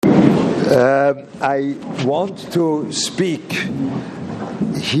I want to speak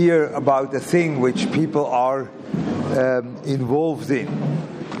here about a thing which people are involved in.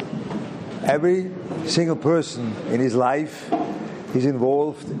 Every single person in his life is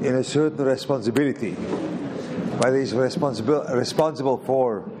involved in a certain responsibility. Whether he's responsible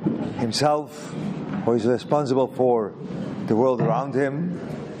for himself, or he's responsible for the world around him,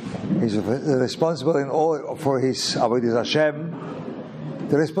 he's responsible in all for his Avodas Hashem.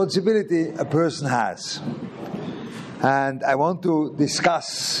 The responsibility a person has. And I want to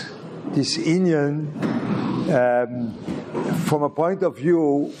discuss this inyan from a point of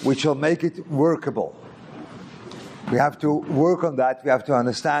view which will make it workable. We have to work on that. We have to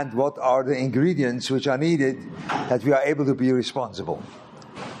understand what are the ingredients which are needed that we are able to be responsible.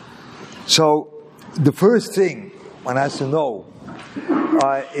 So the first thing one has to know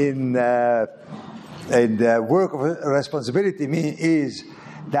in the work of responsibility is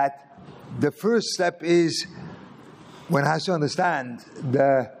that the first step is one has to understand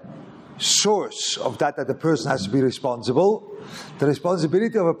the source of that the person has to be responsible. The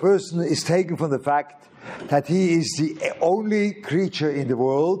responsibility of a person is taken from the fact that he is the only creature in the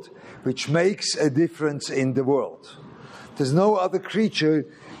world which makes a difference in the world. There's no other creature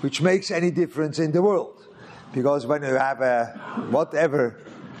which makes any difference in the world. Because when you have a whatever,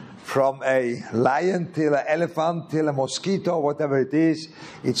 from a lion till an elephant till a mosquito, whatever it is,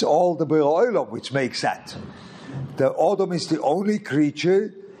 it's all the Borei Olam which makes that. The Adam is the only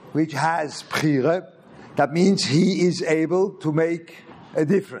creature which has Bchira. That means he is able to make a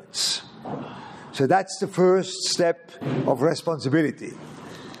difference. So that's the first step of responsibility.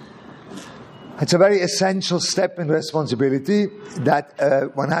 It's a very essential step in responsibility that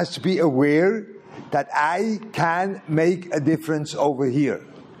one has to be aware that I can make a difference over here.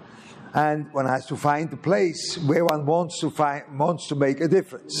 And one has to find the place where one wants to make a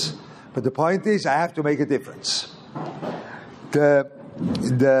difference. But the point is, I have to make a difference. The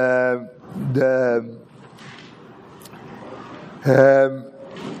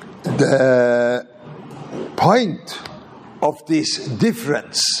point of this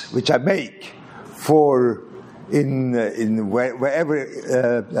difference which I make for in wherever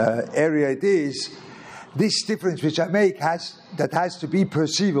area it is, this difference which I make has to be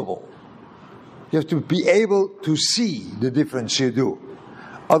perceivable. You have to be able to see the difference you do.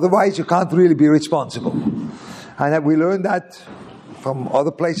 Otherwise, you can't really be responsible. And we learn that from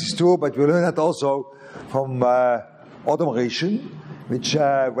other places too, but we learn that also from Adam Rishon, which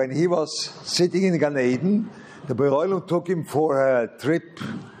when he was sitting in Gan Eden, the Borei Olam took him for a trip,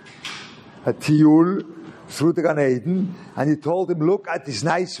 a tiyul, through the Gan Eden, and he told him, look at this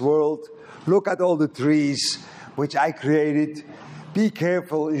nice world, look at all the trees which I created, be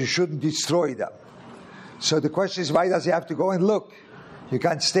careful, you shouldn't destroy them. So the question is, why does he have to go and look? You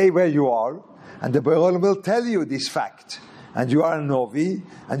can't stay where you are, and the Borei Olam will tell you this fact. And you are a Novi,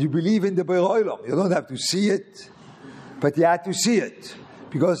 and you believe in the Borei Olam. You don't have to see it, but you have to see it.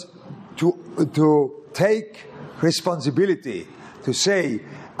 Because to take responsibility, to say,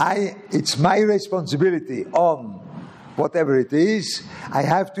 it's my responsibility on whatever it is, I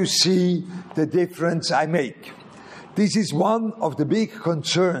have to see the difference I make. This is one of the big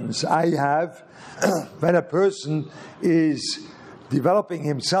concerns I have when a person is developing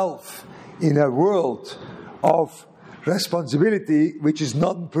himself in a world of responsibility which is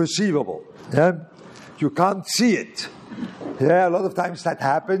non-perceivable. Yeah? You can't see it. Yeah, a lot of times that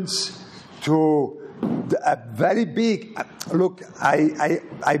happens to a very big... Look,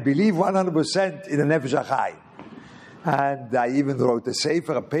 I believe 100% in the Nefesh HaChaim. And I even wrote a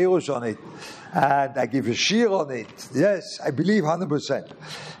sefer, a perush on it. And I give a shir on it. Yes, I believe 100%.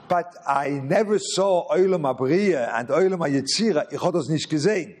 But I never saw Olam HaBriya and Olam HaYetzira. Ich habe das nicht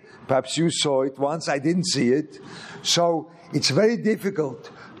gesehen. Perhaps you saw it once, I didn't see it. So it's very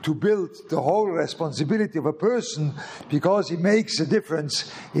difficult to build the whole responsibility of a person because he makes a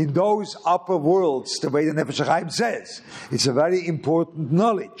difference in those upper worlds, the way the Nefesh HaChaim says. It's a very important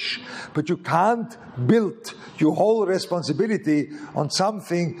knowledge. But you can't build your whole responsibility on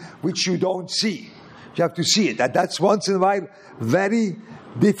something which you don't see. You have to see it. And that's once in a while very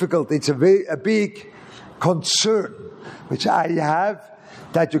difficult. It's a big concern which I have,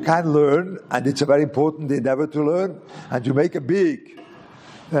 that you can learn, and it's a very important endeavor to learn, and you make a big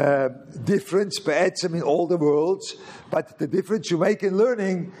difference in all the worlds, but the difference you make in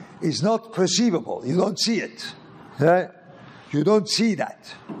learning is not perceivable. You don't see it. You don't see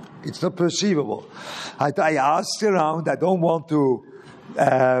that. It's not perceivable. I asked around, I don't want to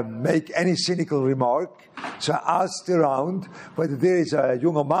make any cynical remark, so I asked around whether there is a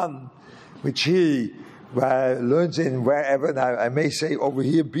younger man which he learns in wherever. Now I may say over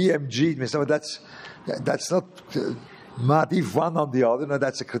here BMG. But that's not Madif one on the other. No,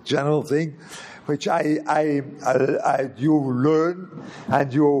 that's a general thing, which you learn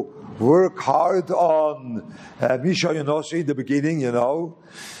and you work hard on. Misha Yonosi in the beginning,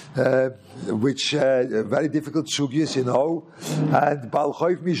 which very difficult sugyas, and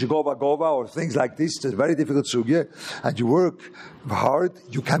Balchoif Mishgova Gova or things like this. It's a very difficult sugya, and you work hard.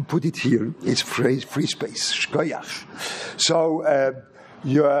 You can put it here. It's free space. Shkoyach. So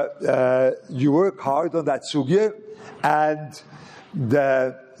you work hard on that sugya, and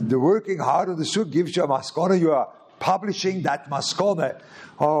the working hard on the sugya gives you a maskona. You are publishing that maskona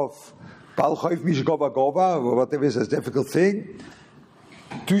of Balchoif Mishgova Gova or whatever is a difficult thing.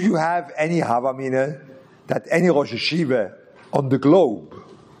 Do you have any Havamina that any Rosh Yeshiva on the globe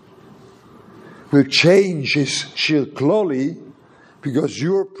will change his Shir Kloli because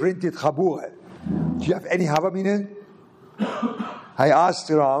you're printed Chabure? Do you have any Havamina? I asked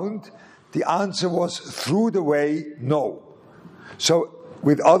around. The answer was through the way, no. So,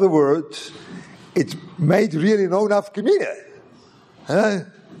 with other words, it made really no nafkamina.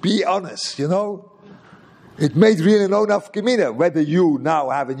 Be honest, It made really no nafkamina whether you now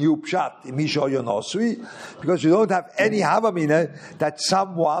have a new pshat in Misha Yonosui, because you don't have any havamina that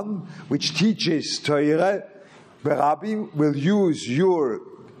someone which teaches Torah, Berabim, will use your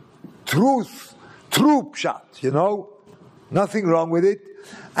true pshat, nothing wrong with it,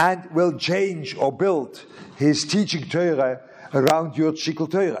 and will change or build his teaching Torah around your Shikul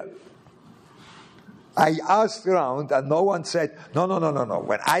Torah. I asked around, and no one said, no.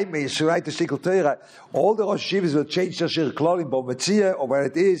 When I write the Shikul Torah, all the Rosh Yeshivas will change their Shir Klol in Bometzia, or where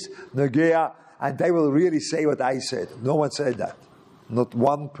it is, Negea, and they will really say what I said. No one said that. Not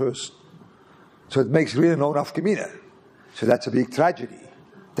one person. So it makes really no nafkamina. So that's a big tragedy.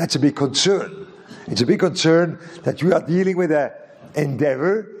 That's a big concern. It's a big concern that we are dealing with an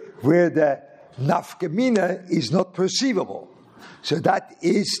endeavor where the nafkamina is not perceivable. So that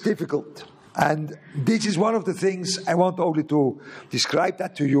is difficult. And this is one of the things I want only to describe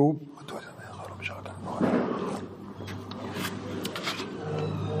that to you.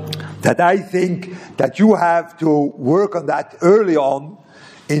 That I think that you have to work on that early on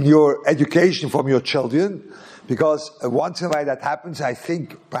in your education from your children, because once in a while that happens. I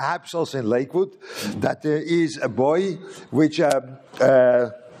think perhaps also in Lakewood that there is a boy which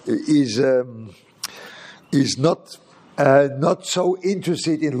is not so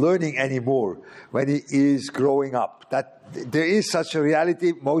interested in learning anymore when he is growing up. That there is such a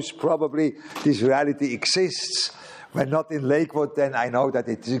reality. Most probably this reality exists. When not in Lakewood, then I know that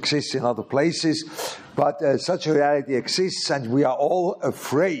it exists in other places. But such a reality exists, and we are all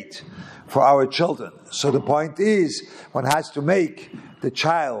afraid for our children. So the point is, one has to make the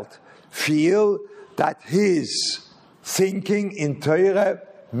child feel that his thinking in Torah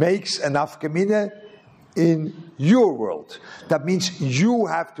makes an afkamina in your world. That means you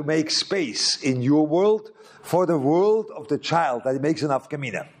have to make space in your world for the world of the child that makes an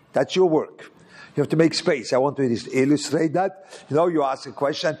afkamina. That's your work. You have to make space. I want to illustrate that. You ask a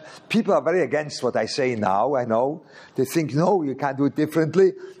question. People are very against what I say now, I know. They think, no, you can't do it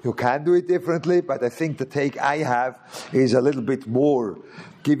differently. You can do it differently, but I think the take I have is a little bit more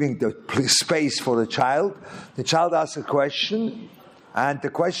giving the space for the child. The child asks a question, and the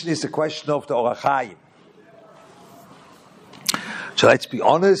question is the question of the Orach Chaim. So let's be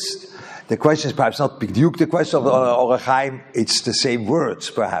honest. The question is perhaps not b'diuk the question of the Orach Chaim. It's the same words,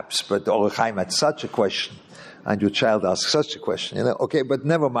 perhaps, but the Orach Chaim had such a question, and your child asks such a question. Okay, but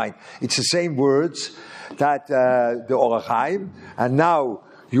never mind. It's the same words that the Orach Chaim, and now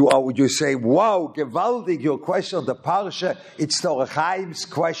you say, "Wow, gewaldig! Your question on the parsha. It's the Orach Chaim's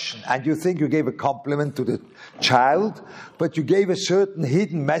question," and you think you gave a compliment to the child, but you gave a certain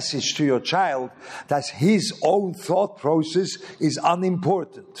hidden message to your child that his own thought process is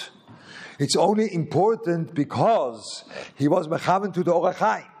unimportant. It's only important because he was mechaven to the Orach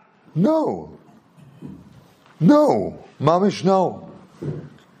Chaim. No, mamish, no.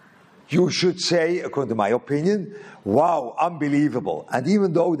 You should say, according to my opinion, wow, unbelievable. And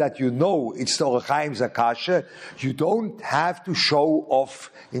even though that it's the Orach Chaim's akasha, you don't have to show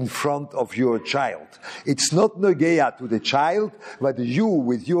off in front of your child. It's not nogeya to the child whether you,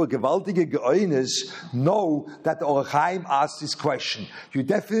 with your gewaltige geoines, know that the Orach Chaim asked this question. You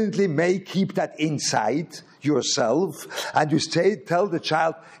definitely may keep that inside yourself, and you tell the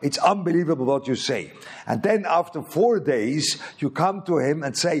child, it's unbelievable what you say. And then after 4 days, you come to him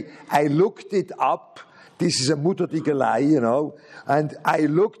and say, I looked it up. this is a Muttertikelei, and I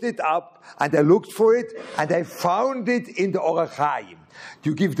looked it up, and I looked for it, and I found it in the Orach Chaim.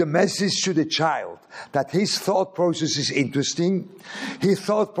 You give the message to the child that his thought process is interesting, his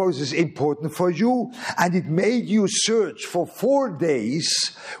thought process is important for you, and it made you search for 4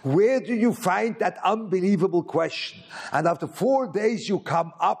 days, where do you find that unbelievable question? And after 4 days you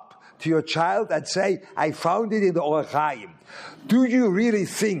come up to your child and say, I found it in the Orach Chaim. Do you really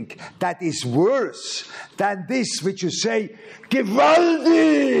think that is worse than this which you say,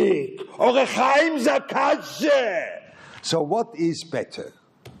 Gewaltig! Orach Chaim Zakashe! So what is better?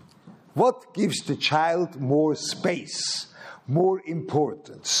 What gives the child more space, more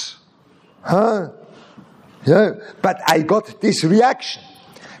importance? Huh? Yeah. But I got this reaction.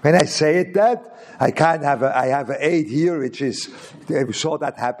 When I say it that, I have an aid here, which is, we saw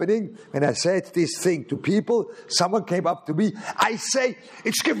that happening. When I said this thing to people, someone came up to me, I say,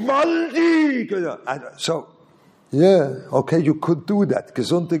 it's gewaltig! So, yeah, okay, you could do that.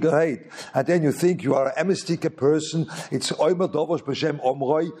 Gesundheit. And then you think you are an emestige person. It's oimer dovos b'shem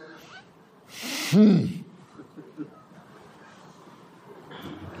omroi.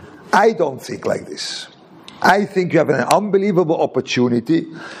 I don't think like this. I think you have an unbelievable opportunity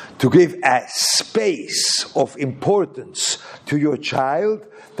to give a space of importance to your child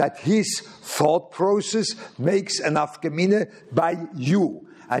that his thought process makes an afgemine by you.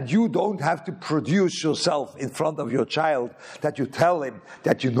 And you don't have to produce yourself in front of your child that you tell him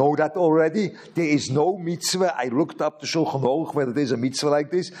that you know that already. There is no mitzvah. I looked up the Shulchan Aruch whether there's a mitzvah like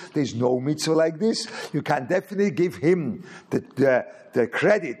this. There's no mitzvah like this. You can definitely give him the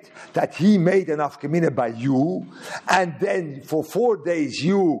credit that he made an afgemina by you, and then for 4 days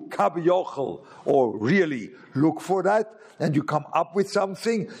you kabiyochel or really look for that, and you come up with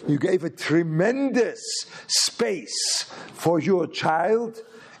something. You gave a tremendous space for your child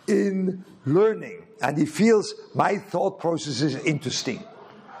in learning, and he feels my thought process is interesting.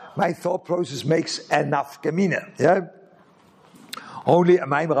 My thought process makes an afgemina. Yeah. Only a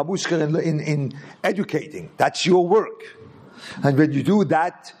maimer amusker in educating. That's your work. And when you do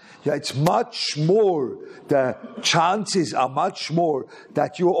that, it's much more, the chances are much more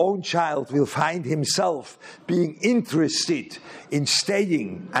that your own child will find himself being interested in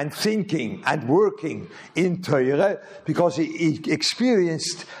staying and thinking and working in Torah, because he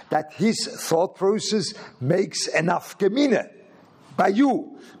experienced that his thought process makes enough gemina by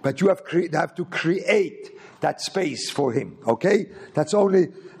you. But you have to create that space for him, okay? That's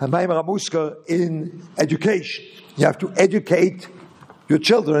only a maimer amusker in education. You have to educate your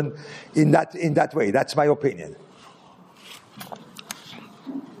children in that way. That's my opinion.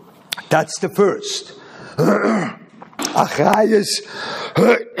 That's the first. Achrayus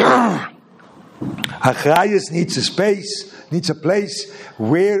needs a space, needs a place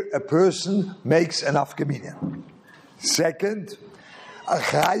where a person makes an afgemina. Second,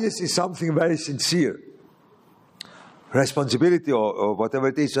 Achrayus is something very sincere. Responsibility or whatever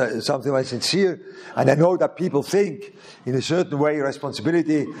it is, something very sincere. And I know that people think in a certain way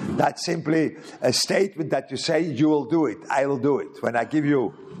responsibility, that's simply a statement that you say, you will do it, I will do it. When I give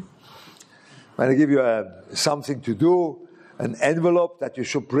you something to do, an envelope that you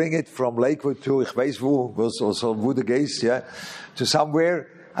should bring it from Lakewood to, ich weiß wo, was also Wude Geist, yeah, to somewhere,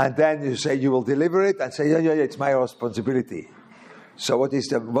 and then you say you will deliver it, and say, yeah, it's my responsibility. So what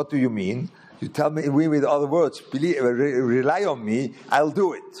do you mean? You tell me with other words, rely on me, I'll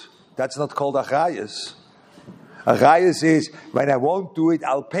do it. That's not called Achrayus. Achrayus is, when I won't do it,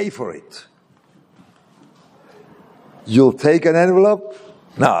 I'll pay for it. You'll take an envelope?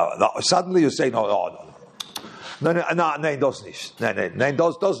 No. Suddenly you say, no, das nicht. Nein,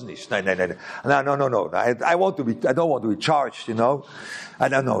 das nicht. Nein. No. I don't want to be charged, No,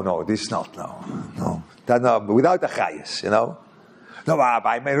 this is not, no. Without Achrayus, No,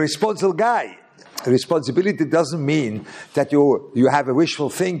 I'm a responsible guy. Responsibility doesn't mean that you have a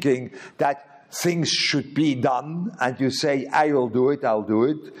wishful thinking that things should be done and you say, I will do it, I'll do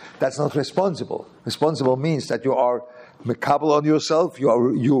it. That's not responsible. Responsible means that you are mekabel on yourself, you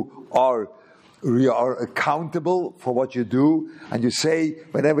are accountable for what you do, and you say,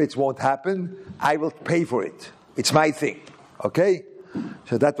 whenever it won't happen, I will pay for it. It's my thing. Okay?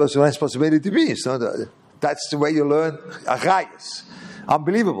 So that was what responsibility means. That's the way you learn Achrayus.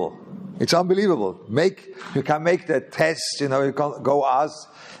 Unbelievable. It's unbelievable. You can make the test, you can go ask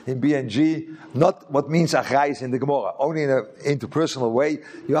in BNG, not what means Achrayus in the Gemara, only in an interpersonal way.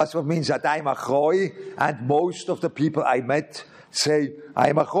 You ask what means that I'm Achroi, and most of the people I met say,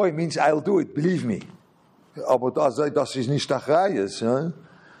 I'm Achroi means I'll do it, believe me. Aber das ist nicht Achrayus.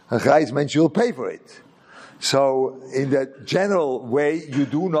 Achrayus means you'll pay for it. So in the general way, you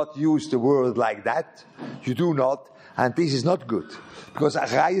do not use the word like that. You do not, and this is not good. Because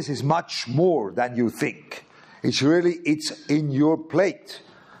Achrayus is much more than you think. It's in your plate.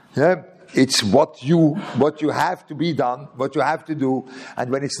 Yeah? It's what you have to be done, what you have to do,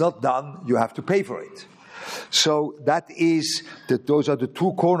 and when it's not done, you have to pay for it. So those are the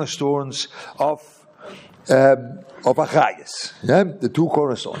two cornerstones of Achrayus. Yeah? The two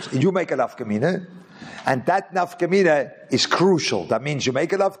cornerstones. You make a nafkamina, and that nafkamina is crucial. That means you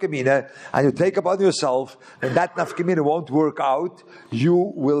make a nafkamina and you take upon yourself, and that nafkamina won't work out,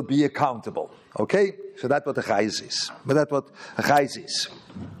 you will be accountable. Okay? So that's what Achrayus is. But that's what Achrayus is.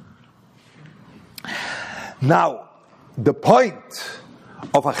 Now, the point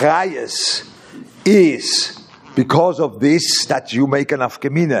of Achrayus is because of this that you make an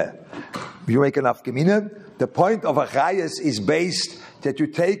nafkamina. You make an nafkamina. The point of Achrayus is based that you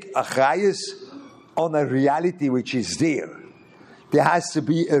take Achrayus on a reality which is there. There has to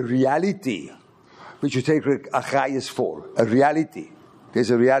be a reality which you take Achrayus for. A reality. There's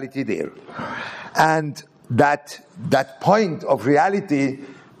a reality there. And that point of reality,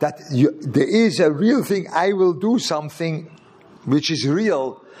 there is a real thing, I will do something which is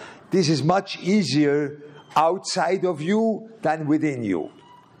real, this is much easier outside of you than within you.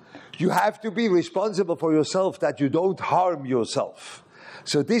 You have to be responsible for yourself that you don't harm yourself.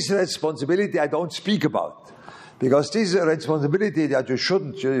 So this responsibility I don't speak about. Because this is a responsibility that you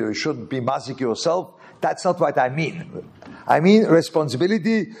shouldn't be mazik yourself. That's not what I mean. I mean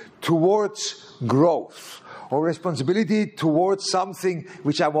responsibility towards growth. Or responsibility towards something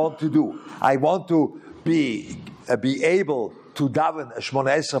which I want to do. I want to be able to daven a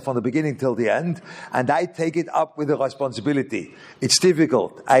Shmona Esrei from the beginning till the end, and I take it up with the responsibility. It's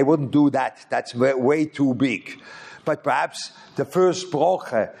difficult. I wouldn't do that. That's way too big. But perhaps the first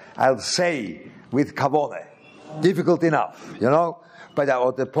broche I'll say with kavanah. Difficult enough,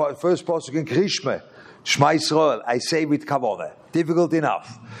 But the first pasuk in Krishma, Shema Yisrael, I say with kavanah. Difficult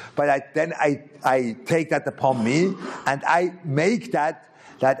enough. But I take that upon me, and I make that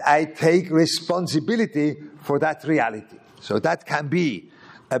I take responsibility for that reality. So that can be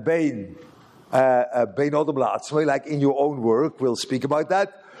a bein odom la'atzmai, like in your own work, we'll speak about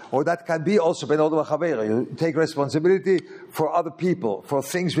that. Or that can be also bein odom la'chavera. You take responsibility for other people, for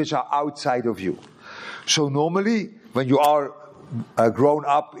things which are outside of you. So normally, when you are grown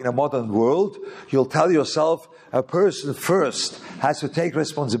up in a modern world, you'll tell yourself a person first has to take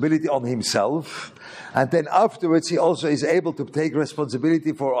responsibility on himself, and then afterwards he also is able to take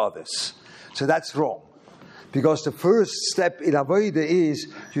responsibility for others. So that's wrong. Because the first step in avodah is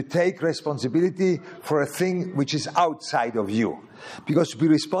you take responsibility for a thing which is outside of you. Because to be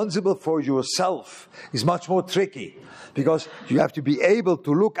responsible for yourself is much more tricky. Because you have to be able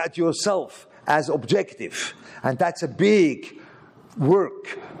to look at yourself as objective. And that's a big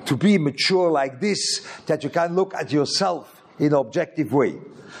work to be mature like this, that you can look at yourself in an objective way.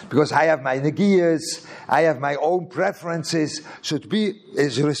 Because I have my negiyas, I have my own preferences. So to be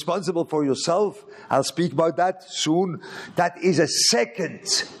responsible for yourself, I'll speak about that soon. That is a second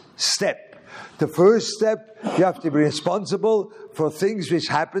step. The first step, you have to be responsible for things which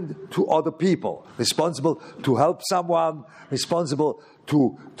happen to other people. Responsible to help someone, responsible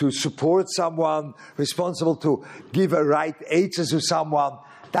to support someone, responsible to give a right answer to someone.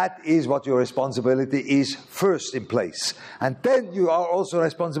 That is what your responsibility is first in place. And then you are also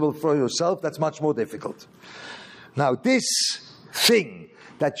responsible for yourself. That's much more difficult. Now, this thing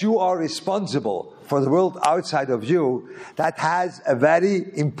that you are responsible for the world outside of you, that has a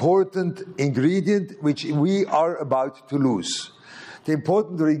very important ingredient which we are about to lose. The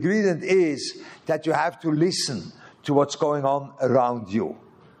important ingredient is that you have to listen to what's going on around you.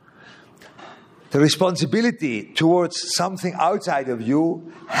 The responsibility towards something outside of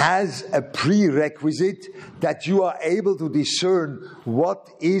you has a prerequisite that you are able to discern what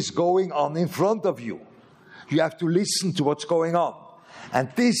is going on in front of you. You have to listen to what's going on. And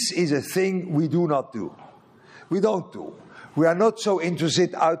this is a thing we do not do. We don't do. We are not so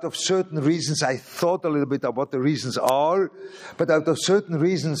interested out of certain reasons. I thought a little bit of what the reasons are, but out of certain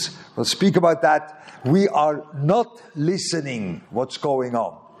reasons, we'll speak about that. We are not listening what's going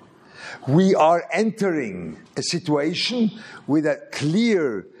on. We are entering a situation with a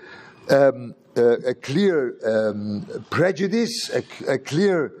clear prejudice, a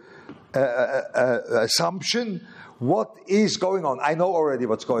clear assumption. What is going on? I know already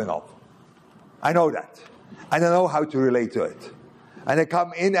what's going on. I know that. And I know how to relate to it. And I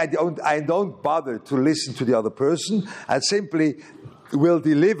come in, I don't bother to listen to the other person. I simply will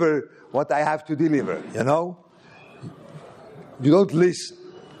deliver what I have to deliver, You don't listen.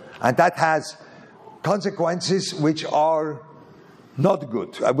 And that has consequences which are not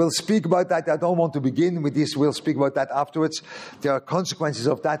good. I will speak about that. I don't want to begin with this. We'll speak about that afterwards. There are consequences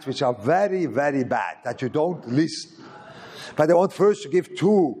of that which are very, very bad, that you don't listen. But I want first to give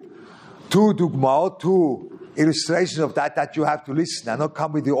two illustrations of that you have to listen and not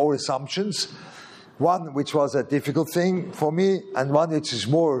come with your own assumptions. One which was a difficult thing for me, and one which is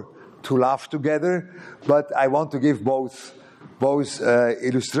more to laugh together. But I want to give both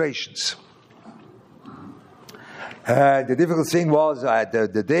illustrations. The difficult thing was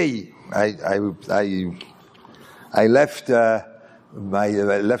the day I left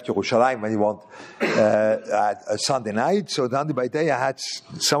left Jerusalem when you want a Sunday night. So Sunday by day I had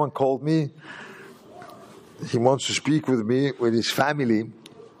someone called me. He wants to speak with me with his family,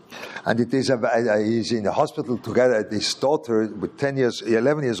 and it is he's in the hospital together. His daughter, with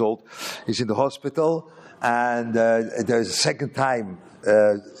 11 years old, is in the hospital, and there's a second time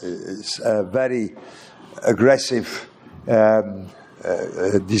a very aggressive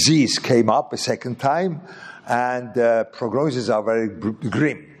disease came up a second time, and prognoses are very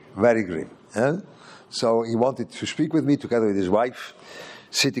grim. Yeah? So he wanted to speak with me together with his wife,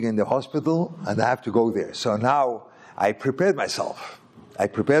 sitting in the hospital, and I have to go there. So now I prepared myself.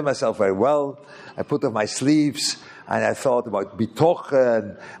 Very well. I put on my sleeves, and I thought about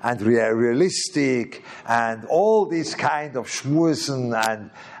bitochen and realistic and all this kind of schmusen,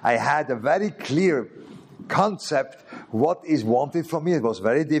 and I had a very clear concept what is wanted from me. It was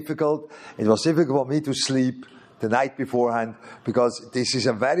very difficult. It was difficult for me to sleep the night beforehand, because this is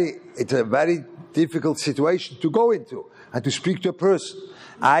it's a very difficult situation to go into and to speak to a person.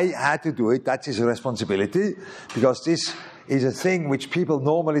 I had to do it. That is a responsibility, because this is a thing which people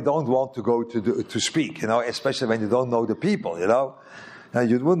normally don't want to go to speak, especially when you don't know the people, And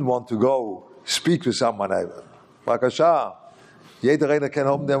you wouldn't want to go speak to someone. Bakasha. Jeder can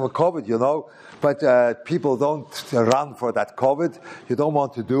have them with COVID, But people don't run for that COVID. You don't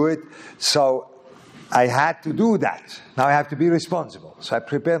want to do it. So I had to do that. Now I have to be responsible. So I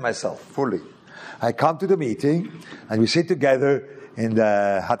prepare myself fully. I come to the meeting, and we sit together in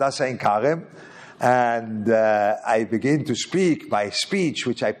the Hadassah in Karem, and I begin to speak my speech,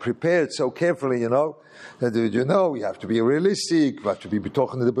 which I prepared so carefully, that you have to be realistic, you have to be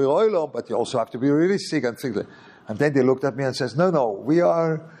talking to the Beroilom, but you also have to be realistic and things like that. And then they looked at me and says, no, we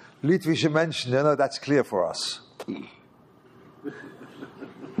are Litvische Menschen, that's clear for us.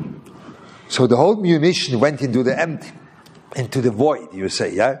 So the whole munition went into the empty, into the void, you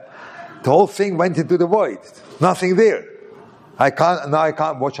say, yeah? The whole thing went into the void. Nothing there. I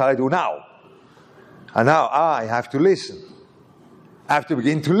can't, what shall I do now? And now, I have to listen. I have to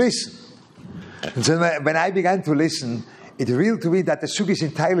begin to listen. And so when I began to listen, it revealed to me that the sugi is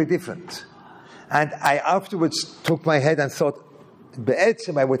entirely different. And I afterwards took my head and thought,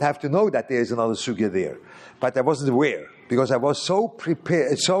 Be'etzim, I would have to know that there is another sugya there. But I wasn't aware, because I was so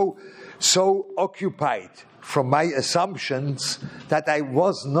prepared, so occupied from my assumptions that I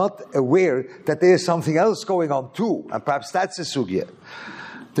was not aware that there is something else going on too. And perhaps that's the sugya.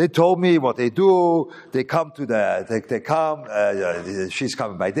 They told me what they do. They come to she's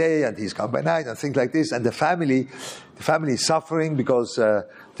coming by day and he's coming by night and things like this. And the family is suffering because there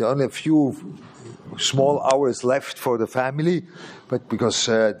are only a few small hours left for the family, but because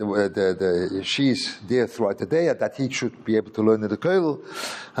she's there throughout the day, and that he should be able to learn in the kollel,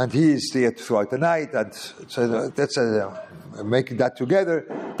 and he is there throughout the night, and so that's making that together.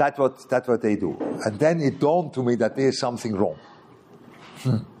 That's what they do. And then it dawned to me that there is something wrong.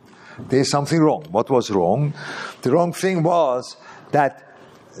 There's something wrong. What was wrong? The wrong thing was that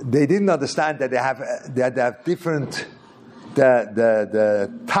they didn't understand that they have different. The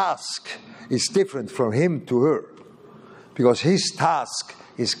task is different from him to her, because his task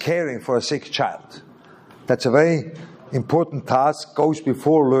is caring for a sick child. That's a very important task, goes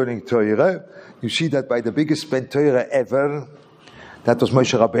before learning Torah. You see that by the biggest Ben Torah ever, that was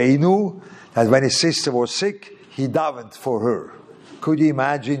Moshe Rabbeinu, that when his sister was sick, he davened for her. Could you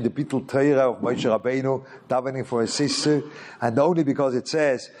imagine the Bittul Torah of Moshe Rabbeinu davening for his sister? And only because it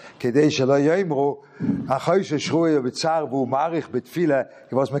says, Kedei shelo yoimru, Achrayus shruya b'tzar v'hu marich b'tfila,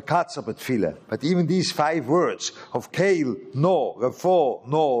 he was mekatzer b'tfila. But even these 5 words of Keil, no, Refor,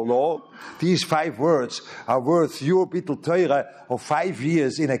 no, Lord, these 5 words are worth your Bittul Torah of 5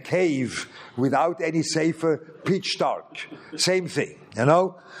 years in a cave without any sefer, pitch dark. Same thing,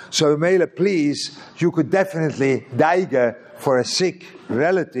 So, Mele, please, you could definitely daige for a sick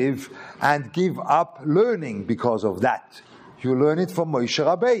relative and give up learning because of that. You learn it from Moshe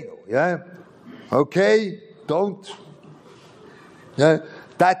Rabbeinu, yeah? Okay, don't. Yeah?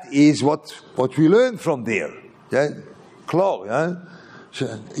 That is what we learn from there. Yeah? Klar, yeah?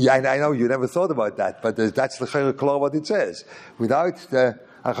 Yeah, I know you never thought about that, but that's the Chayre what it says. Without the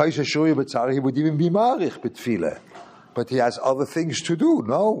Achrayus Shuya B'tzara, he would even be marich b'tefillah. But he has other things to do.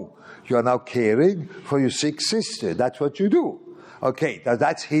 No, you are now caring for your sick sister. That's what you do. Okay, now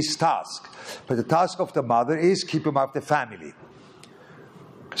that's his task. But the task of the mother is keep him up the family.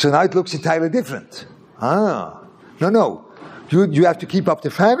 So now it looks entirely different. No. You have to keep up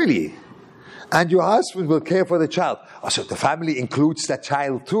the family. And your husband will care for the child. Also, the family includes that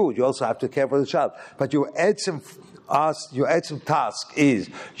child too. You also have to care for the child. But your etzem task is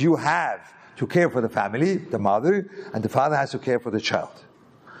you have to care for the family, the mother, and the father has to care for the child.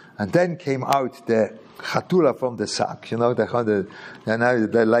 And then came out the chatula from the sack,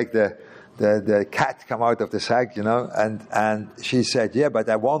 the cat come out of the sack, and she said, yeah, but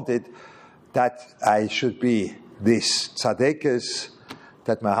I wanted that I should be this tzadekes,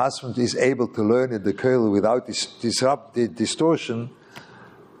 that my husband is able to learn in the kollel without distortion,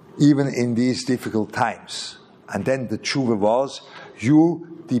 even in these difficult times. And then the tshuva was, you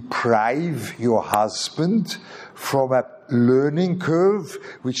deprive your husband from a learning curve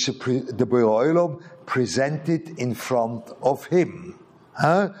which the Borei Olam presented in front of him.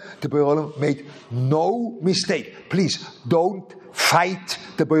 The Borei Olam made no mistake. Please don't fight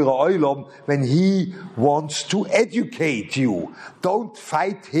the Borei Olam when he wants to educate you. Don't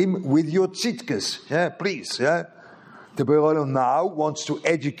fight him with your tzidkas. Please. The Borei Olam now wants to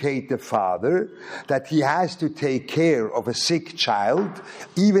educate the father that he has to take care of a sick child,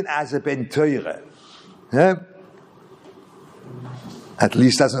 even as a ben Torah. At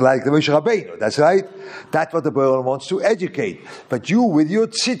least doesn't like the Moshe Rabbeinu. That's right. That's what the Borei Olam wants to educate. But you, with your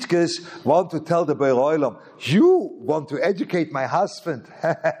tzidkas, want to tell the Borei Olam, you want to educate my husband.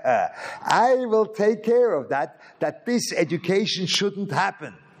 I will take care of that this education shouldn't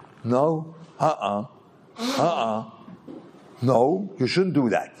happen. No. No, you shouldn't do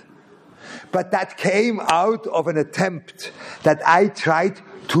that. But that came out of an attempt that I tried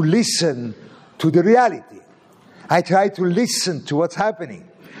to listen to the reality. I try to listen to what's happening.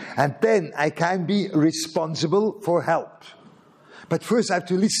 And then I can be responsible for help. But first I have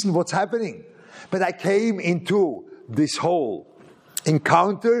to listen what's happening. But I came into this whole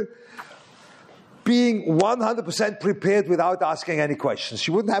encounter being 100% prepared without asking any questions. She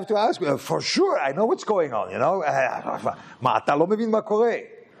wouldn't have to ask me. For sure, I know what's going on,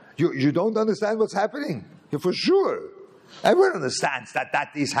 You don't understand what's happening. For sure. Everyone understands that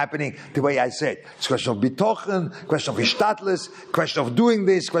is happening the way I said. It's a question of bitochen, question of ishtadlus, question of doing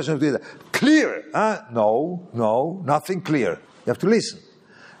this, question of doing that. Clear? No, nothing clear. You have to listen.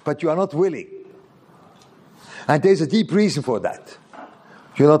 But you are not willing. And there's a deep reason for that.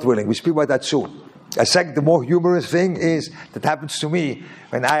 You're not willing. We speak about that soon. A second, the more humorous thing is that happens to me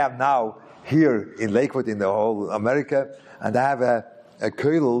when I am now here in Lakewood in the whole America, and I have a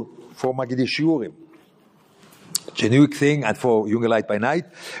kollel for Magidi Shiurim. It's a new thing, and for Junge Light by Night,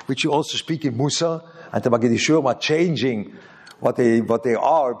 which you also speak in Musa, and the Magidi Shiurim are changing what they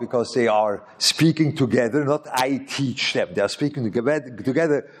are, because they are speaking together, not I teach them. They are speaking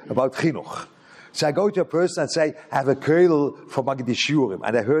together about chinuch. So I go to a person and say, I have a kollel for Magidi Shiurim.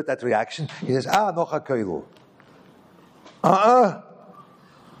 And I heard that reaction. He says, noch a kollel.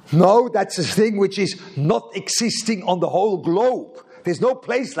 No, that's a thing which is not existing on the whole globe. There's no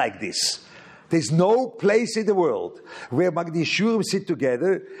place like this. There's no place in the world where Magidi Shiurim sit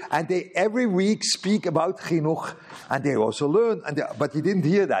together and they every week speak about chinuch and they also learn. But he didn't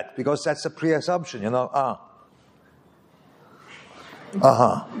hear that because that's a pre-assumption,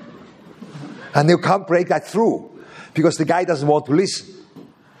 And you can't break that through because the guy doesn't want to listen.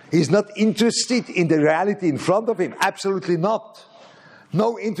 He's not interested in the reality in front of him. Absolutely not.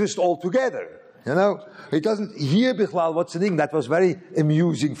 No interest altogether. He doesn't hear Bichlal what's the thing. That was very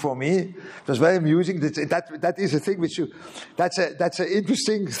amusing for me. It was very amusing. That is a thing which that's an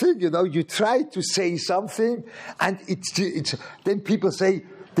interesting thing. You try to say something, and it's then people say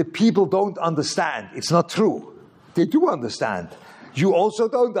the people don't understand. It's not true. They do understand. You also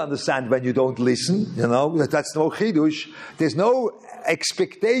don't understand when you don't listen, that's no chidush. There's no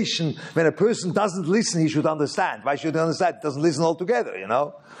expectation when a person doesn't listen, he should understand. Why should he understand? He doesn't listen altogether,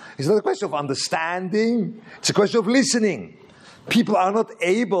 It's not a question of understanding, it's a question of listening. People are not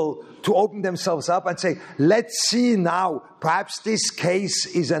able to open themselves up and say, let's see now, perhaps this case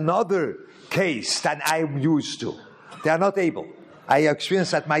is another case than I'm used to. They are not able. I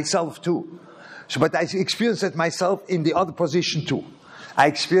experienced that myself too. But I experienced that myself in the other position too. I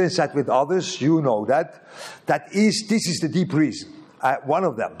experienced that with others, you know that. This is the deep reason. One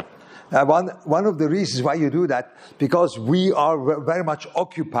of them. One of the reasons why you do that, because we are very much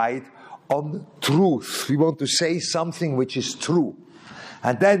occupied on truth. We want to say something which is true.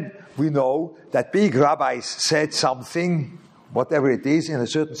 And then we know that big rabbis said something, whatever it is, in a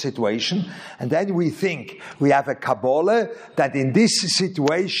certain situation. And then we think we have a Kabbalah that in this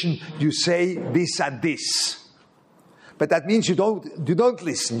situation you say this and this. But that means you don't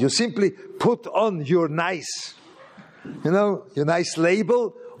listen. You simply put on your nice, your nice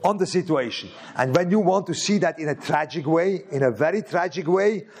label on the situation. And when you want to see that in a tragic way, in a very tragic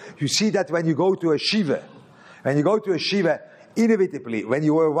way, you see that when you go to a shiva. When you go to a shiva, inevitably, when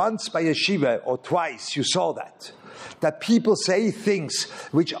you were once by a shiva or twice, you saw that people say things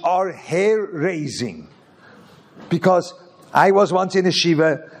which are hair-raising. Because I was once in a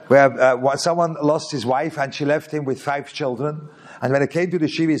shiva where someone lost his wife and she left him with 5 children. And when I came to the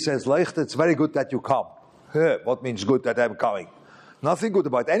shiva, he says, Leucht, it's very good that you come. What means good that I'm coming? Nothing good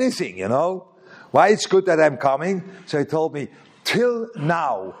about anything, Why it's good that I'm coming? So he told me, till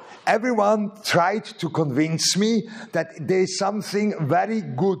now, everyone tried to convince me that there's something very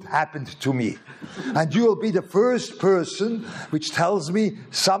good happened to me. And you will be the first person which tells me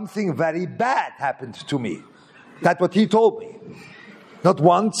something very bad happened to me. That's what he told me. Not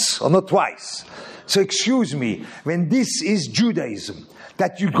once or not twice. So excuse me, when this is Judaism,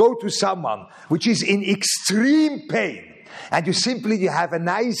 that you go to someone which is in extreme pain, and you have a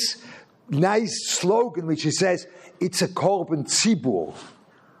nice slogan which he says, it's a korban tzibur,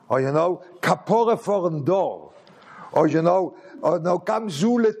 or kapora for an dor, or no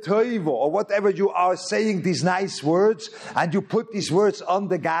kamzule toivo, or whatever you are saying these nice words, and you put these words on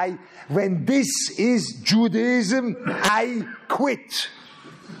the guy. When this is Judaism, I quit.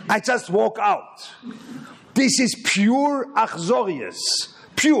 I just walk out. This is pure Achrayus.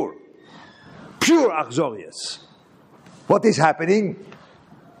 Pure Achrayus. What is happening?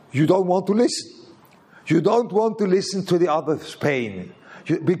 You don't want to listen. You don't want to listen to the other's pain,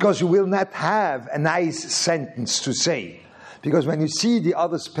 because you will not have a nice sentence to say. Because when you see the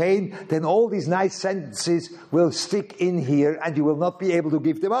other's pain, then all these nice sentences will stick in here and you will not be able to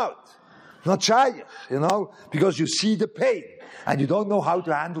give them out. Not shy, because you see the pain and you don't know how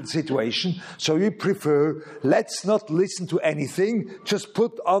to handle the situation. So you prefer, let's not listen to anything, just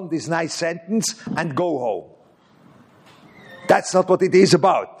put on this nice sentence and go home. That's not what it is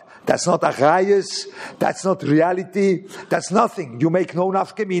about. That's not Achrayus. That's not reality. That's nothing. You make no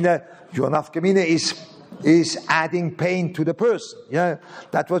nafkamina. Your nafkamina is adding pain to the person. Yeah,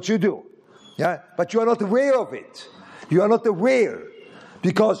 that's what you do. Yeah, but you are not aware of it. You are not aware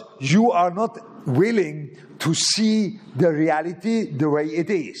because you are not willing to see the reality the way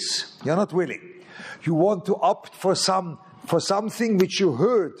it is. You're not willing. You want to opt for something which you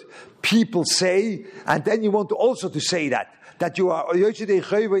heard people say, and then you want to also to say that you are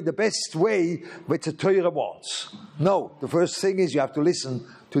in the best way which the Torah wants. No, the first thing is you have to listen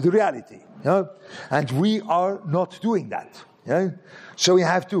to the reality. Yeah? And we are not doing that. Yeah? So we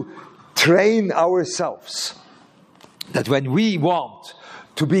have to train ourselves that when we want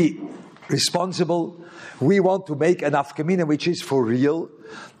to be responsible, we want to make an afkamina which is for real.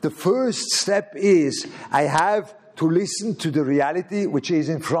 The first step is I have to listen to the reality which is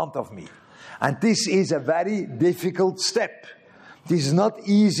in front of me. And this is a very difficult step. This is not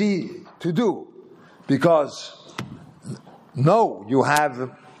easy to do because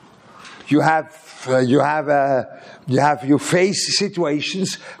you face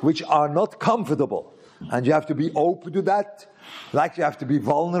situations which are not comfortable, and you have to be open to that. Like you have to be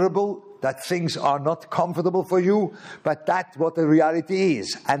vulnerable that things are not comfortable for you, but that's what the reality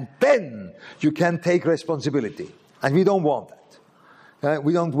is, and then you can take responsibility. And we don't want that.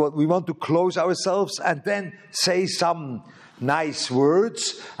 We want to close ourselves and then say some nice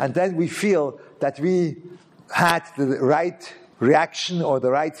words, and then we feel that we had the right reaction or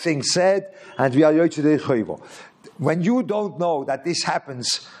the right thing said, and we are yotzei choivo. When you don't know that this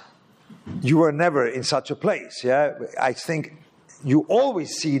happens, you were never in such a place. Yeah, I think you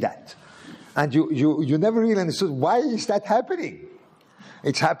always see that, and you never really understood why is that happening.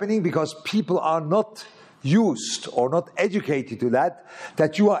 It's happening because people are not used or not educated to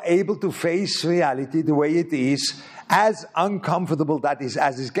that you are able to face reality the way it is, as uncomfortable that is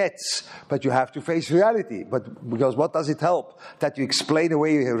as it gets, but you have to face reality. But because what does it help that you explain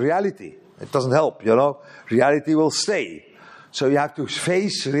away reality? It doesn't help, reality will stay. So you have to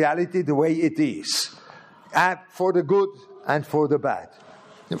face reality the way it is, and for the good and for the bad.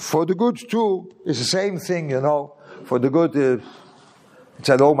 For the good too is the same thing, for the good it's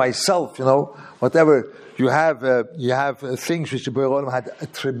I know myself, whatever you have things which the Borei Olam had a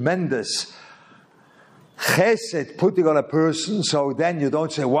tremendous chesed putting on a person, so then you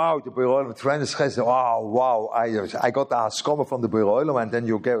don't say, wow, the Borei Olam, tremendous chesed, wow, I got a haskama from the Borei Olam, and then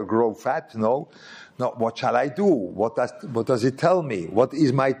you grow fat, No, what shall I do? What does it tell me? What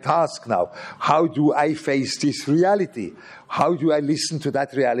is my task now? How do I face this reality? How do I listen to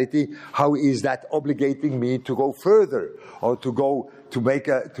that reality? How is that obligating me to go further, or to make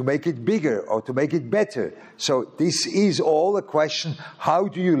it bigger, or to make it better? So this is all a question: how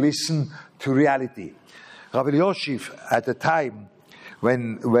do you listen to reality? Rabbi Yosef, at the time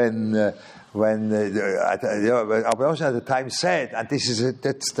when Rabbi Yosef at the time said, and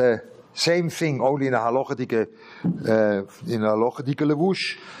that's the same thing, only in a halachadike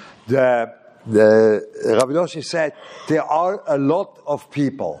levush. The Rabbi Yosef said there are a lot of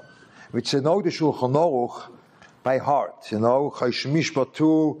people which know the Shulchan Aruch by heart. Chosh Mishpat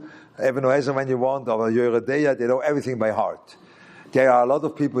too, Even Oezer when you want, or Yeredeya, they know everything by heart. There are a lot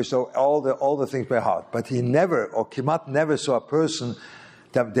of people who know all the things by heart, but he never, or Kimat never saw a person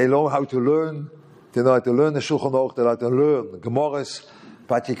that they know how to learn. They know how to learn the Shulchan Aruch, they know how to learn the Gemaras.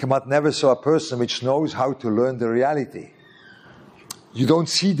 But he never saw a person which knows how to learn the reality. You don't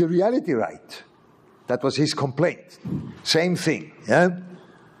see the reality right. That was his complaint. Same thing. Yeah?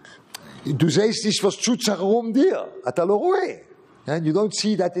 Du siehst nicht, was tut sich dir. And you don't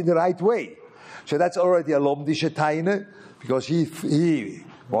see that in the right way. So that's already a lomdische Taine, because he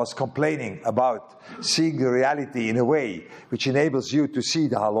was complaining about seeing the reality in a way which enables you to see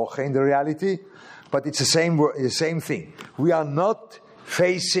the halacha in the reality. But it's the same thing. We are not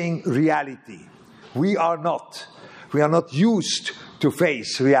facing reality. We are not used to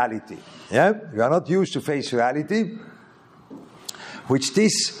face reality. Yeah? We are not used to face reality, which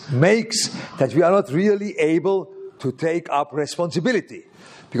this makes that we are not really able to take up responsibility.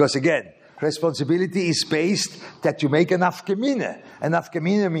 Because again, responsibility is based that you make an nafkamina. And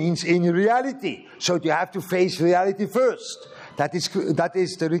nafkamina means in reality. So you have to face reality first. That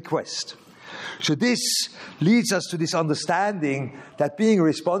is the request. So this leads us to this understanding that being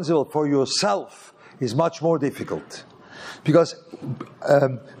responsible for yourself is much more difficult. Because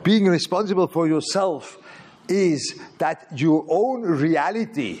being responsible for yourself is that your own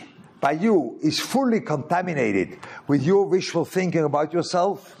reality by you is fully contaminated with your wishful thinking about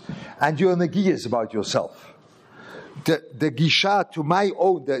yourself and your negiyas about yourself. The gisha to my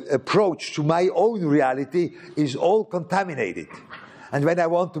own, the approach to my own reality is all contaminated. And when I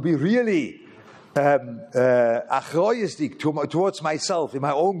want to be really Achrayus towards myself, in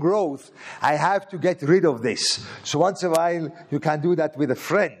my own growth, I have to get rid of this. So once in a while, you can do that with a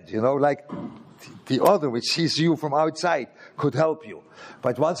friend, like the other, which sees you from outside, could help you.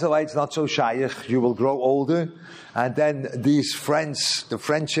 But once in a while, it's not so shaykh. You will grow older, and then these friends, the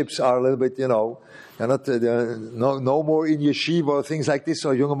friendships are a little bit, they're not no more in yeshiva or things like this,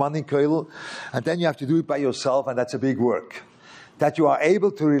 or younger man in Keul, and then you have to do it by yourself, and that's a big work. That you are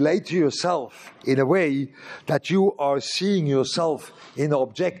able to relate to yourself in a way that you are seeing yourself in an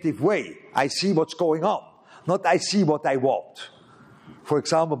objective way. I see what's going on, not I see what I want. For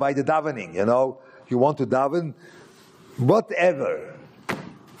example, by the davening, you want to daven, whatever.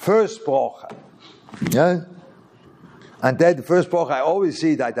 First bracha. Yeah? And then the first bracha, I always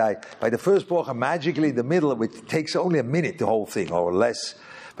see that by the first bracha, magically in the middle, which takes only a minute, the whole thing, or less.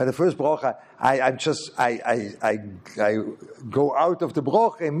 By the first bracha, I go out of the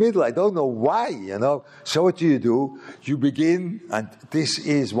bracha in the middle. I don't know why, So what do? You begin, and this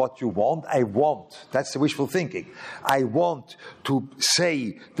is what you want. I want. That's the wishful thinking. I want to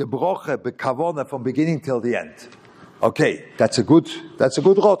say the bracha bekavona from beginning till the end. Okay, that's a good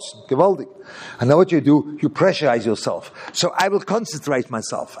rotz, gewaldig. And now what you do, you pressurize yourself. So I will concentrate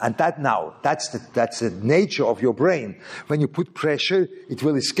myself, and that's the nature of your brain. When you put pressure, it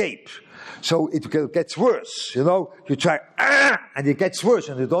will escape. So it gets worse. You try, and it gets worse,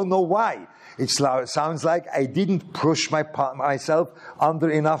 and you don't know why. It sounds like I didn't push myself under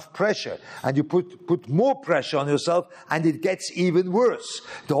enough pressure, and you put more pressure on yourself, and it gets even worse.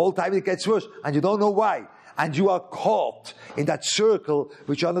 The whole time it gets worse, and you don't know why. And you are caught in that circle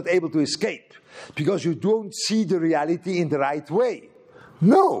which you are not able to escape because you don't see the reality in the right way.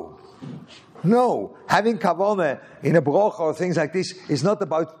 No. Having kavanah in a broch or things like this is not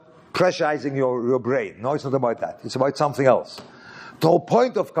about pressurizing your brain. No, it's not about that. It's about something else. The whole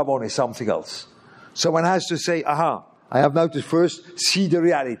point of kavanah is something else. So one has to say, I have now to first see the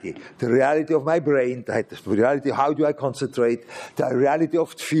reality of my brain, the reality, how do I concentrate, the reality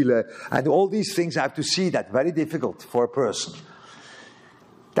of tefillah, and all these things I have to see that, very difficult for a person.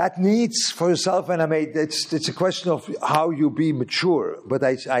 That needs for yourself, and it's a question of how you be mature, but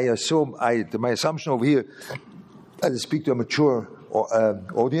I assume, my assumption over here, I speak to a mature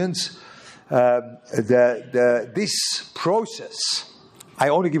audience, this process, I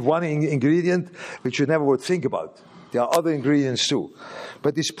only give one ingredient which you never would think about. There are other ingredients too.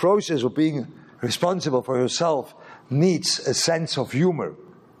 But this process of being responsible for yourself needs a sense of humor.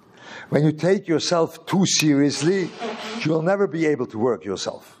 When you take yourself too seriously, you will never be able to work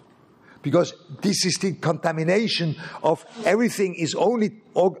yourself. Because this is the contamination of everything is only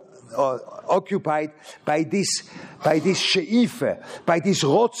occupied by this Sheife, by this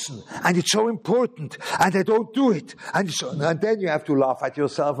Rotzen, and it's so important, and I don't do it. And then you have to laugh at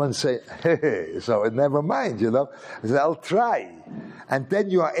yourself and say, hey, so never mind, I'll try. And then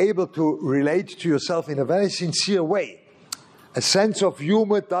you are able to relate to yourself in a very sincere way. A sense of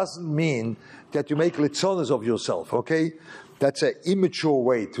humor doesn't mean that you make litzonos of yourself, okay? That's an immature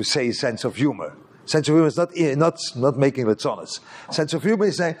way to say sense of humor. Sense of humor is not making litzonos. Sense of humor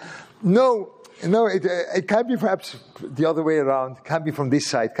is saying, no, it can be perhaps the other way around. It can be from this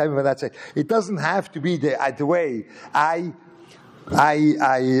side, can be from that side. It doesn't have to be the way I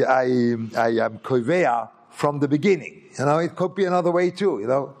am koveya from the beginning. It could be another way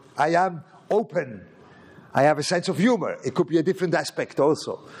too. I am open. I have a sense of humor. It could be a different aspect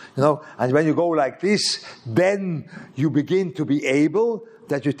also. And when you go like this, then you begin to be able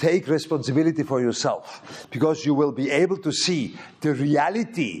that you take responsibility for yourself, because you will be able to see the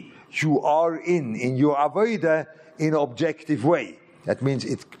reality you are in your avodah in an objective way. That means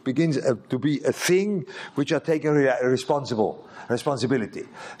it begins to be a thing which are taking responsibility.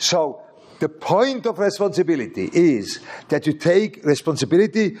 So the point of responsibility is that you take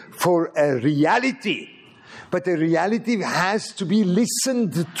responsibility for a reality, but the reality has to be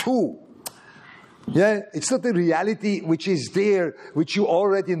listened to. It's not a reality which is there, which you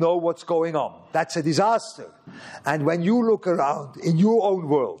already know what's going on. That's a disaster. And when you look around in your own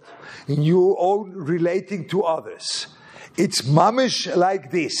world, in your own relating to others, it's mamish like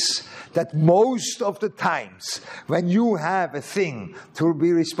this, that most of the times when you have a thing to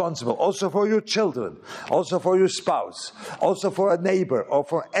be responsible, also for your children, also for your spouse, also for a neighbor, or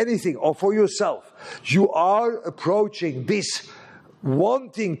for anything, or for yourself, you are approaching this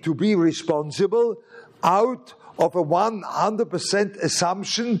wanting to be responsible out of a 100%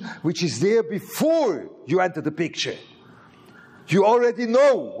 assumption which is there before you enter the picture. You already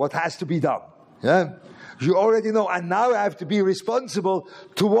know what has to be done. You already know, and now I have to be responsible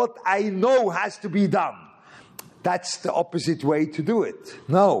to what I know has to be done. That's the opposite way to do it.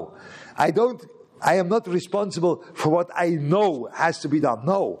 No, I am not responsible for what I know has to be done.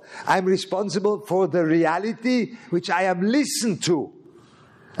 No, I'm responsible for the reality which I am listened to.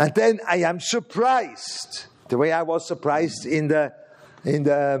 And then I am surprised. The way I was surprised in the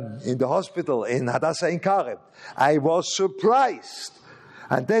hospital in Hadassah in Karem. I was surprised.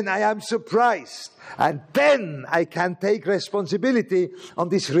 And then I am surprised. And then I can take responsibility on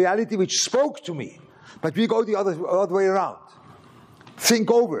this reality which spoke to me. But we go the other way around.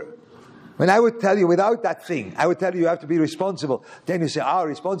 Think over. When I would tell you without that thing, I would tell you have to be responsible. Then you say,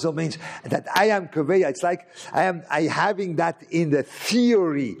 responsible means that I am kaveya. It's like I having that in the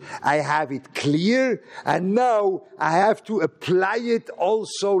theory. I have it clear, and now I have to apply it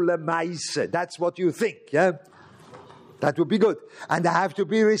also lemaise. That's what you think, yeah? That would be good. And I have to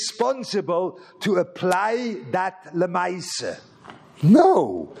be responsible to apply that lemaise.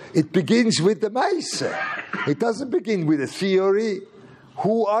 No, it begins with the maise. It doesn't begin with a theory.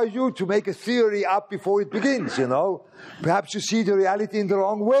 Who are you to make a theory up before it begins, Perhaps you see the reality in the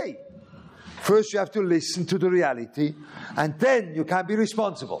wrong way. First you have to listen to the reality, and then you can be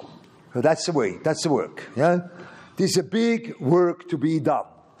responsible. So that's the way, that's the work, yeah? This is a big work to be done.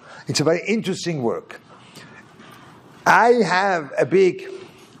 It's a very interesting work. I have a big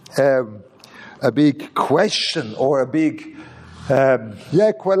question, or a big,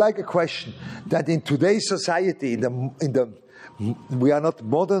 quite like a question, that in today's society, we are not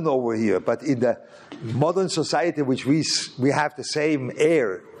modern over here, but in the modern society which we have the same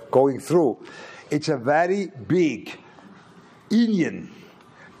air going through, it's a very big inyan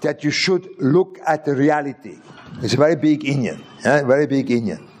that you should look at the reality. It's a very big inyan, very big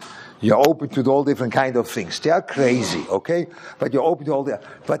inyan. You're open to all different kind of things. They are crazy, okay? But you're open to all that.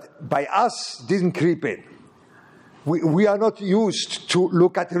 But by us, didn't creep in. We are not used to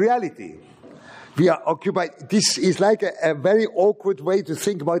look at the reality. We are occupied. This is like a very awkward way to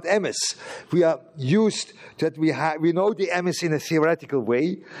think about emes. We are used that we know the emes in a theoretical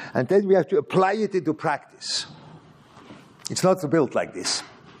way, and then we have to apply it into practice. It's not built like this.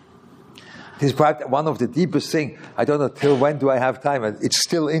 This is perhaps one of the deepest things. I don't know till when do I have time. It's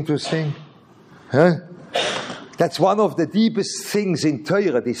still interesting. That's one of the deepest things in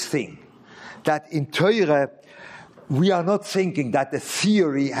Torah, this thing. That in Torah, we are not thinking that the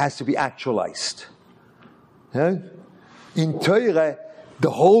theory has to be actualized. In Torah,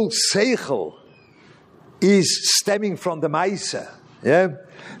 the whole seichel is stemming from the Maisa. Yeah?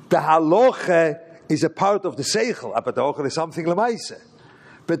 The halacha is a part of the seichel, but the halacha is something lemaisa.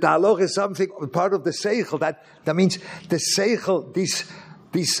 But the halacha is something part of the seichel. That means the seichel, this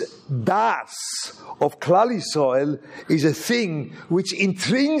das of Klal Yisrael is a thing which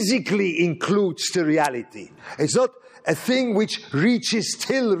intrinsically includes the reality. It's not a thing which reaches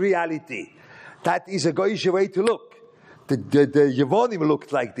till reality. That is a goyish way to look. The Yevonim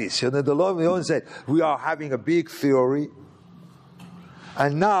looked like this. The Yevonim said, we are having a big theory,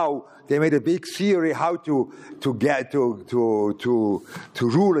 and now they made a big theory how to get to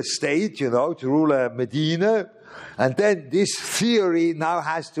rule a state, to rule a Medina, and then this theory now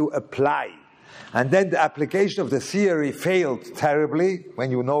has to apply. And then the application of the theory failed terribly.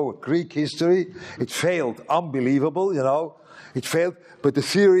 When you know Greek history, it failed, unbelievable, It failed, but the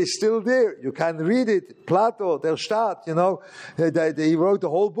theory is still there. You can read it. Plato, Der Staat, he wrote a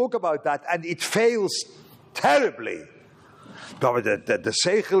whole book about that, and it fails terribly. But the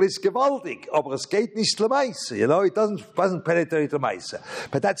Seichel is gewaltig, aber es geht nicht lemaise, it doesn't penetrate lemaise.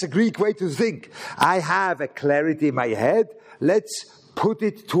 But that's a Greek way to think. I have a clarity in my head, let's put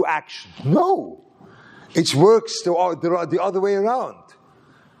it to action. No, it works the other way around.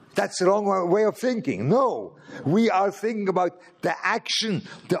 That's the wrong way of thinking. No, we are thinking about the action,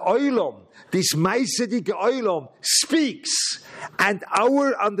 the oilom. This meisedige oilom speaks, and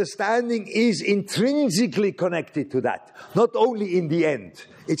our understanding is intrinsically connected to that. Not only in the end,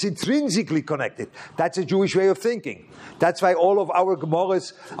 it's intrinsically connected. That's a Jewish way of thinking. That's why all of our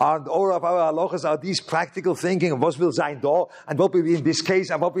Gemaras and all of our halachas are these practical thinking of what will sein da, and what will be in this case,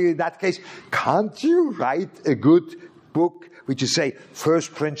 and what will be in that case. Can't you write a good book which is say,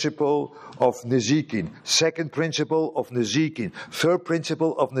 first principle of Nezikin, second principle of Nezikin, third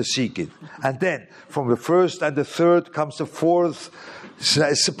principle of Nezikin. And then, from the first and the third comes the fourth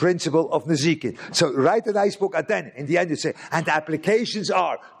principle of Nezikin. So write a nice book, and then, in the end you say, and the applications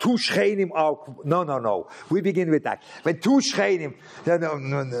are, two shchenim are, no. We begin with that. When two shchenim,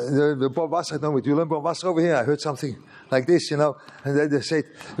 with you learn Wasser over here, I heard something like this, and then they said,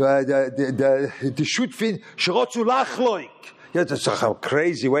 the shutfin shrotzu lachloik. Yeah, that's a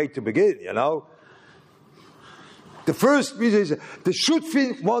crazy way to begin, The first is the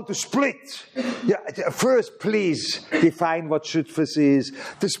shutfin want to split. Yeah, first, please define what shutfis is.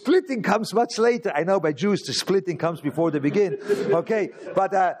 The splitting comes much later. I know by Jews the splitting comes before they begin. Okay,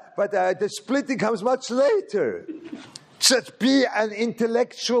 but the splitting comes much later. Just be an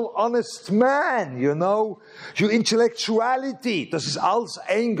intellectual, honest man, Your intellectuality, das ist alles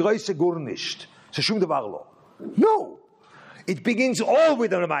ein größer gar nicht. Das ist No. It begins all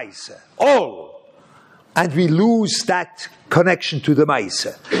with the Maise. All. And we lose that connection to the Maise.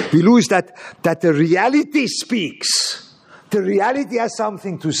 We lose that the reality speaks. The reality has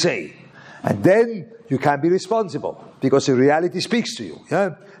something to say. And then you can be responsible. Because the reality speaks to you.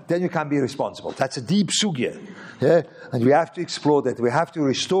 Yeah? Then you can be responsible. That's a deep sugya. Yeah? And we have to explore that. We have to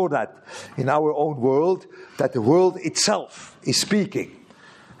restore that in our own world. That the world itself is speaking.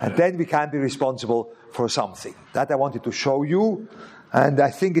 And then we can be responsible for something. That I wanted to show you, and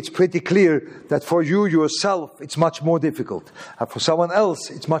I think it's pretty clear that for you yourself it's much more difficult. And for someone else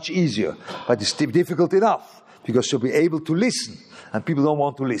it's much easier, but it's difficult enough because you'll be able to listen, and people don't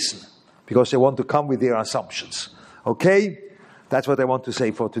want to listen because they want to come with their assumptions. Okay? That's what I want to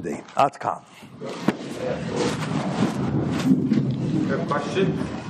say for today. Ad kan. Question?